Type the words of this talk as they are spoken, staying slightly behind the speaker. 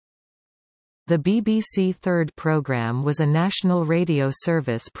The BBC Third programme was a national radio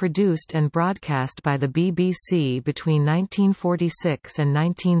service produced and broadcast by the BBC between 1946 and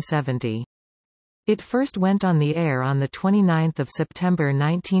 1970. It first went on the air on 29 September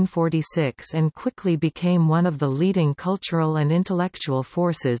 1946 and quickly became one of the leading cultural and intellectual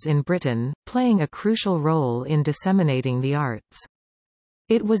forces in Britain, playing a crucial role in disseminating the arts.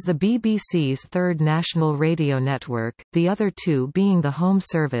 It was the BBC's third national radio network, the other two being the Home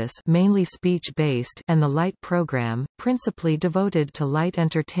Service, mainly speech-based, and the Light programme, principally devoted to light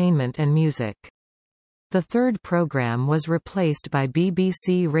entertainment and music. The third programme was replaced by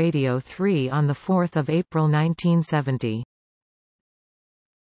BBC Radio 3 on 4 April 1970.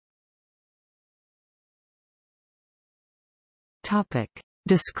 Topic: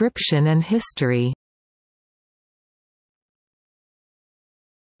 Description and history.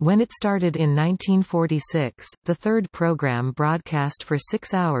 When it started in 1946, the third program broadcast for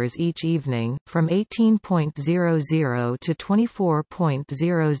 6 hours each evening, from 18.00 to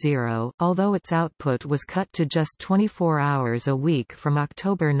 24.00, although its output was cut to just 24 hours a week from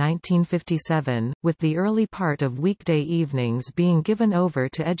October 1957, with the early part of weekday evenings being given over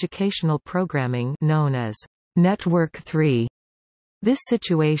to educational programming known as Network 3. This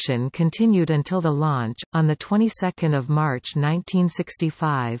situation continued until the launch, on the 22nd of March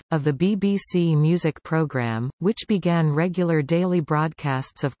 1965, of the BBC Music Programme, which began regular daily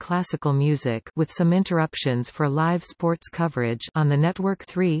broadcasts of classical music with some interruptions for live sports coverage on the Network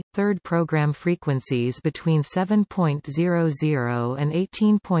 3, third programme frequencies between 7.00 and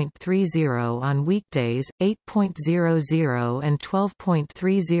 18.30 on weekdays, 8.00 and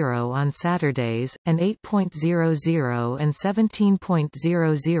 12.30 on Saturdays, and 8.00 and 17.00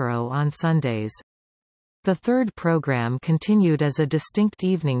 on Sundays. The third program continued as a distinct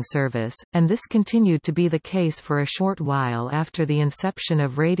evening service, and this continued to be the case for a short while after the inception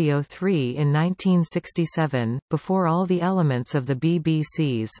of Radio 3 in 1967, before all the elements of the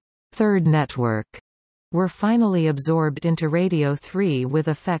BBC's third network were finally absorbed into Radio 3 with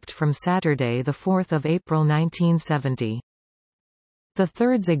effect from Saturday 4 April 1970. The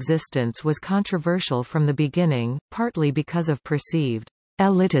third's existence was controversial from the beginning, partly because of perceived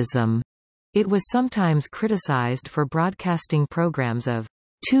elitism. It was sometimes criticized for broadcasting programs of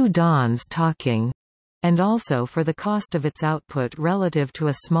two dons talking, and also for the cost of its output relative to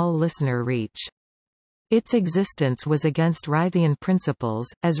a small listener reach. Its existence was against Rythian principles,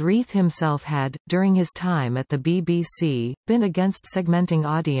 as Reith himself had, during his time at the BBC, been against segmenting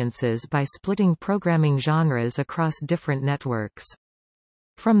audiences by splitting programming genres across different networks.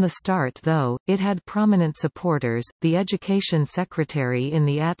 From the start though, it had prominent supporters. The Education Secretary in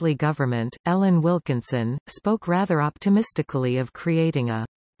the Attlee government, Ellen Wilkinson, spoke rather optimistically of creating a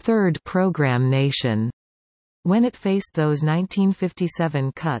third program nation. When it faced those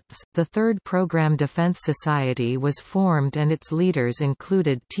 1957 cuts, the Third Program Defense Society was formed and its leaders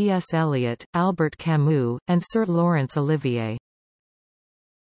included T.S. Eliot, Albert Camus, and Sir Laurence Olivier.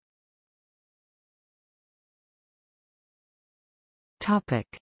 Topic: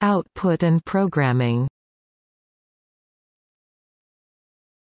 Output and programming.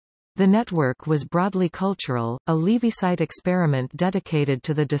 The network was broadly cultural, a Leavisite experiment dedicated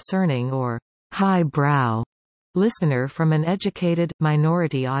to the discerning or high-brow listener from an educated,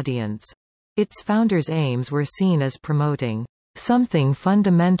 minority audience. Its founders' aims were seen as promoting something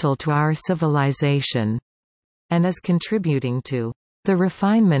fundamental to our civilization, and as contributing to the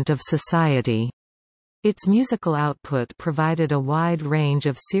refinement of society. Its musical output provided a wide range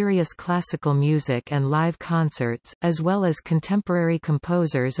of serious classical music and live concerts, as well as contemporary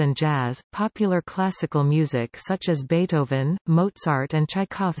composers and jazz. Popular classical music such as Beethoven, Mozart, and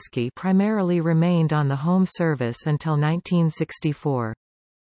Tchaikovsky primarily remained on the Home Service until 1964.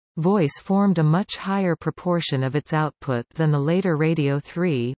 Voice formed a much higher proportion of its output than the later Radio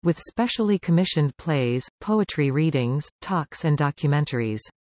 3, with specially commissioned plays, poetry readings, talks, and documentaries.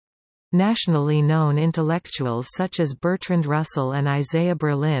 Nationally known intellectuals such as Bertrand Russell and Isaiah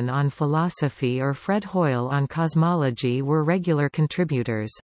Berlin on philosophy or Fred Hoyle on cosmology were regular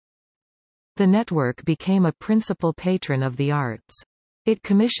contributors. The network became a principal patron of the arts. It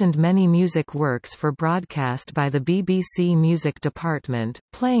commissioned many music works for broadcast by the BBC Music Department,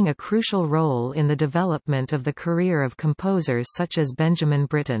 playing a crucial role in the development of the career of composers such as Benjamin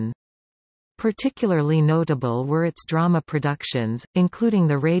Britten. Particularly notable were its drama productions, including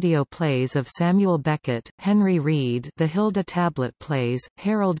the radio plays of Samuel Beckett, Henry Reed, the Hilda Tablet plays,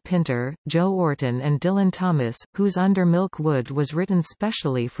 Harold Pinter, Joe Orton and Dylan Thomas, whose Under Milk Wood was written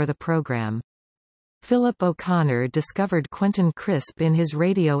specially for the program. Philip O'Connor discovered Quentin Crisp in his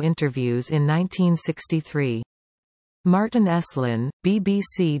radio interviews in 1963. Martin Esslin,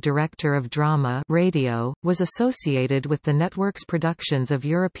 BBC Director of Drama Radio, was associated with the network's productions of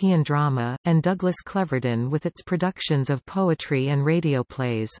European drama, and Douglas Cleverdon with its productions of poetry and radio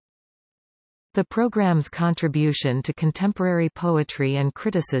plays. The programme's contribution to contemporary poetry and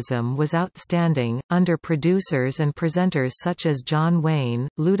criticism was outstanding, under producers and presenters such as John Wayne,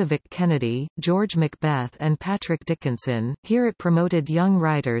 Ludovic Kennedy, George Macbeth and Patrick Dickinson. Here it promoted young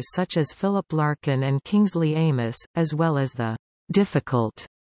writers such as Philip Larkin and Kingsley Amis, as well as the difficult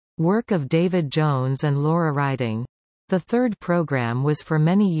work of David Jones and Laura Riding. The third programme was for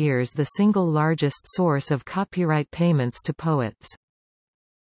many years the single largest source of copyright payments to poets.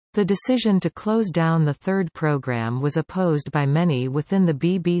 The decision to close down the third programme was opposed by many within the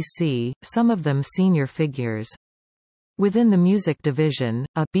BBC, some of them senior figures. Within the music division,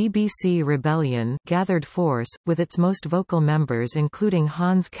 a BBC rebellion gathered force, with its most vocal members including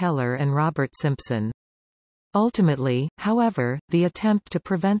Hans Keller and Robert Simpson. Ultimately, however, the attempt to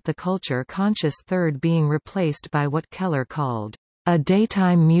prevent the culture-conscious third being replaced by what Keller called a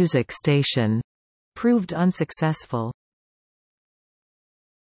daytime music station proved unsuccessful.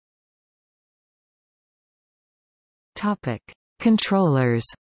 Controllers.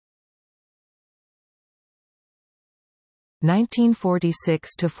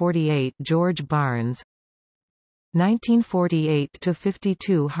 1946–48 George Barnes,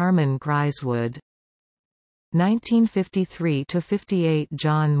 1948–52 Harmon Griswood, 1953–58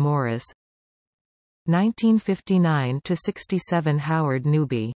 John Morris, 1959–67 Howard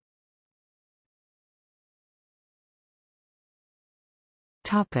Newby.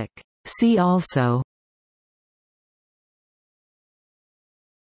 See also: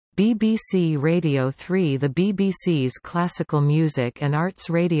 BBC Radio 3. The BBC's classical music and arts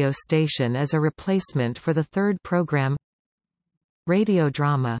radio station as a replacement for the third programme. Radio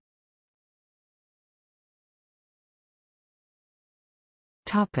drama.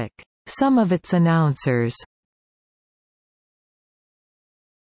 Some of its announcers: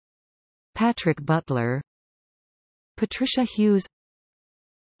 Patrick Butler, Patricia Hughes,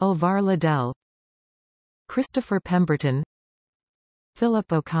 Ulvar Liddell, Christopher Pemberton,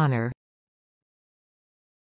 Philip O'Connor.